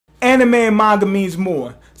anime and manga means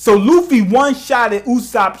more. So Luffy one-shotted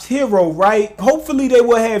Usopp's hero, right? Hopefully they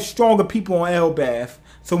will have stronger people on Elbaf.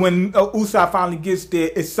 So when Usopp finally gets there,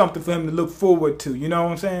 it's something for him to look forward to. You know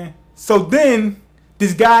what I'm saying? So then,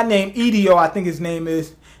 this guy named Idio, I think his name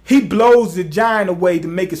is, he blows the giant away to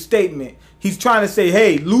make a statement. He's trying to say,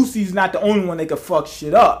 hey, Lucy's not the only one that can fuck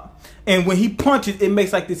shit up. And when he punches, it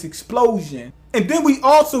makes like this explosion. And then we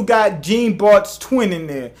also got Gene Bart's twin in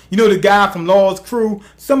there. You know, the guy from Law's crew?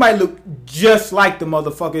 Somebody looked just like the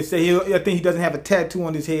motherfucker. Say I think he doesn't have a tattoo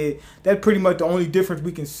on his head. That's pretty much the only difference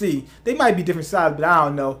we can see. They might be different sizes, but I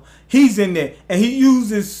don't know. He's in there. And he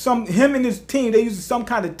uses him and his team, they use some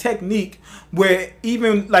kind of technique where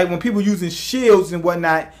even like when people using shields and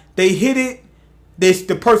whatnot, they hit it,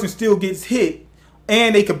 the person still gets hit.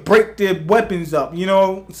 And they could break their weapons up, you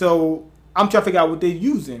know? So I'm trying to figure out what they're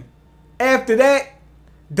using. After that,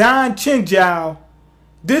 Don Chinjiao,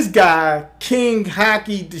 this guy, King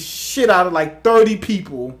Haki the shit out of like 30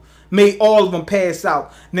 people, made all of them pass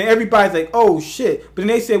out. And then everybody's like, oh shit. But then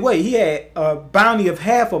they said, wait, he had a bounty of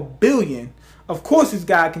 $500 million. Of course this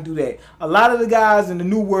guy can do that. A lot of the guys in the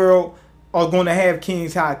New World are going to have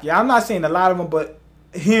King's Haki. I'm not saying a lot of them, but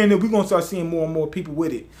here and there, we're going to start seeing more and more people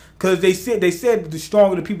with it. Because they said the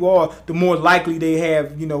stronger the people are, the more likely they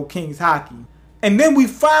have, you know, King's Haki. And then we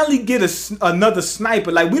finally get another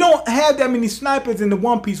sniper. Like, we don't have that many snipers in the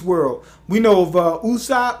One Piece world. We know of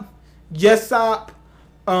Usopp, Yesop,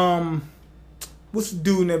 what's the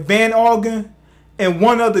dude name? Van Organ, and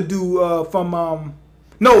one other dude from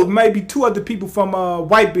no, maybe two other people from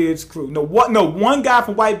Whitebeard's crew. One guy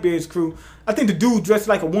from Whitebeard's crew. I think the dude dressed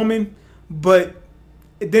like a woman, but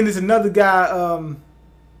then there's another guy.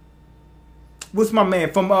 What's my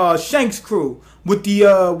man from Shank's crew with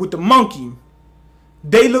the monkey?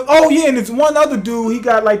 They look. Oh yeah, and there's one other dude. He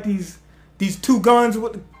got like these two guns.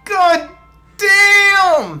 With God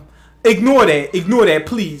damn! Ignore that,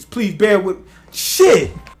 please. Please bear with.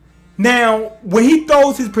 Shit. Now when he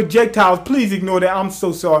throws his projectiles, please ignore that. I'm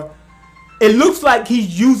so sorry. It looks like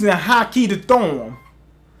he's using a Haki to throw them.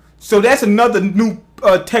 So that's another new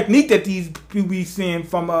technique that these people be seeing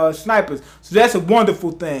from snipers. So that's a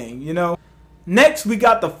wonderful thing, you know. Next, we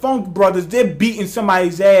got the Funk Brothers. They're beating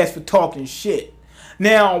somebody's ass for talking shit.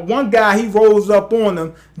 Now, one guy, he rolls up on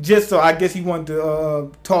them just so I guess he wanted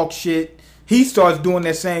to talk shit. He starts doing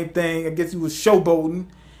that same thing. I guess he was showboating.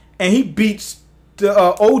 And he beats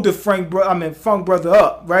the older Funk brother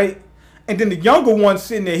up, right? And then the younger one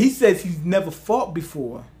sitting there, he says he's never fought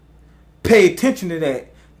before. Pay attention to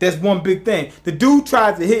that. That's one big thing. The dude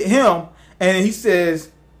tries to hit him, and he says,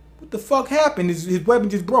 what the fuck happened? His weapon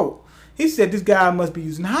just broke. He said this guy must be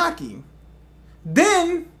using Haki.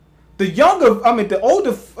 Then the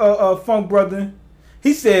older Funk brother,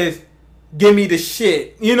 he says, give me the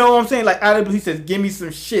shit. You know what I'm saying? Like, out of he says, give me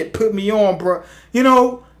some shit. Put me on, bro. You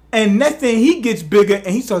know? And next thing, he gets bigger, and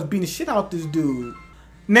he starts beating the shit out this dude.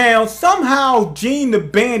 Now, somehow, Gene the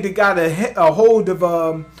Bandit got a hold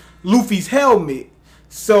of Luffy's helmet.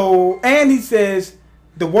 So, and he says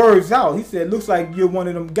the words out. He said, looks like you're one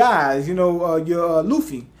of them guys. You know, you're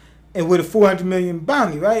Luffy. And with a 400 million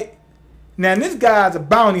bounty, right? Now, this guy's a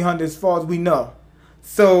bounty hunter as far as we know.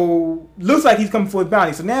 So, looks like he's coming for his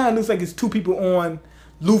bounty. So, now it looks like it's two people on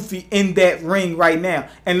Luffy in that ring right now.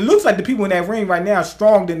 And it looks like the people in that ring right now are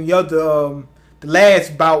stronger than the other, the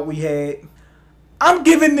last bout we had. I'm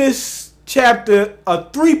giving this chapter a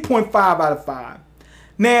 3.5 out of 5.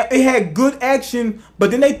 Now, it had good action,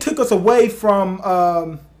 but then they took us away from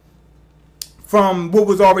what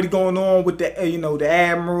was already going on with the, you know, the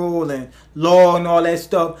Admiral and Law and all that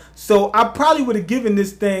stuff. So I probably would have given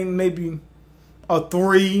this thing maybe a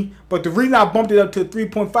 3. But the reason I bumped it up to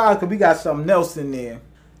 3.5 is because we got something else in there.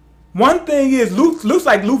 One thing is, looks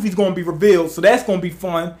like Luffy's going to be revealed, so that's going to be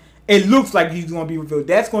fun. It looks like he's going to be revealed.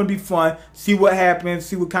 That's going to be fun. See what happens.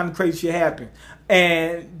 See what kind of crazy shit happens.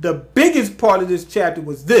 And the biggest part of this chapter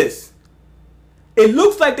was this. It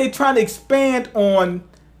looks like they're trying to expand on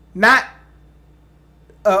not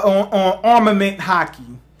on armament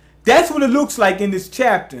Haki. That's what it looks like in this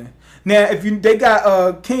chapter. Now, if they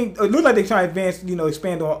got King, it looks like they're trying to advance, you know,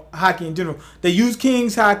 expand on Haki in general. They use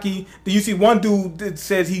King's Haki. Then you see one dude that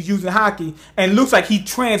says he's using Haki, and it looks like he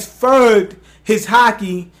transferred his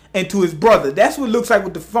Haki into his brother. That's what it looks like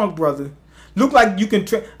with the Funk brother. Look like you can,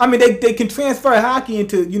 they can transfer Haki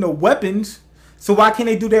into, you know, weapons. So why can't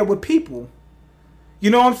they do that with people? You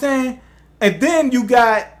know what I'm saying? And then you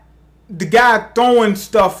got the guy throwing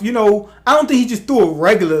stuff, you know. I don't think he just threw it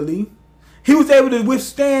regularly. He was able to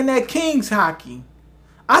withstand that King's Haki.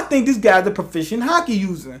 I think this guy's a proficient Haki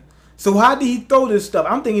user. So how did he throw this stuff?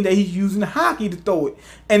 I'm thinking that he's using Haki to throw it.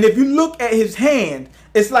 And if you look at his hand,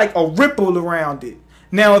 it's like a ripple around it.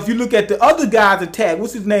 Now, if you look at the other guy's attack,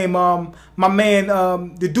 what's his name? My man,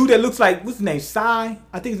 the dude that looks like, what's his name? Psy?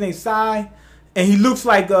 I think his name's Psy. And he looks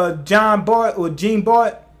like John Bart or Gene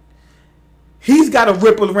Bart. He's got a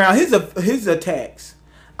ripple around his attacks.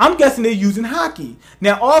 I'm guessing they're using Haki.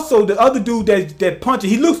 Now, also, the other dude that punches,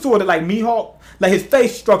 he looks sort of like Mihawk. Like his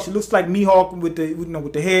face structure looks like Mihawk with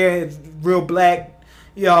the hair, it's real black.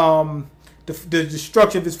 The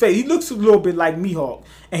structure of his face, he looks a little bit like Mihawk,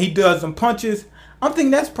 and he does some punches. I'm thinking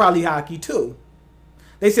that's probably Haki too.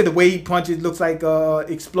 They said the way he punches looks like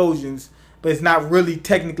explosions, but it's not really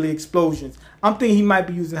technically explosions. I'm thinking he might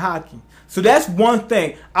be using Haki. So that's one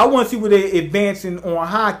thing. I want to see where they're advancing on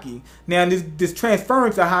Haki. Now, this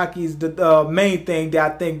transference of Haki is the main thing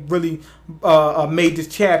that I think really made this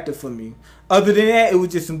chapter for me. Other than that, it was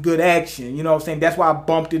just some good action. You know what I'm saying? That's why I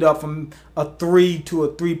bumped it up from a 3 to a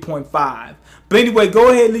 3.5. But anyway, go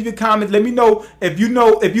ahead, leave your comments. Let me know if you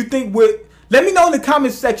think let me know in the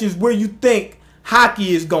comment sections where you think Haki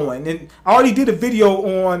is going. And I already did a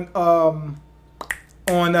video on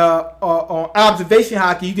observation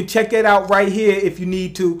Haki. You can check that out right here if you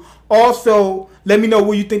need to. Also, let me know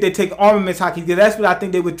where you think they take armaments Haki, because that's what I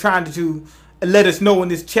think they were trying to let us know in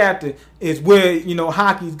this chapter, is where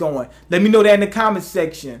Haki's going. Let me know that in the comment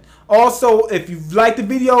section. Also, if you liked the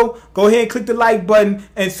video, go ahead and click the like button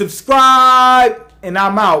and subscribe. And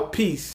I'm out. Peace.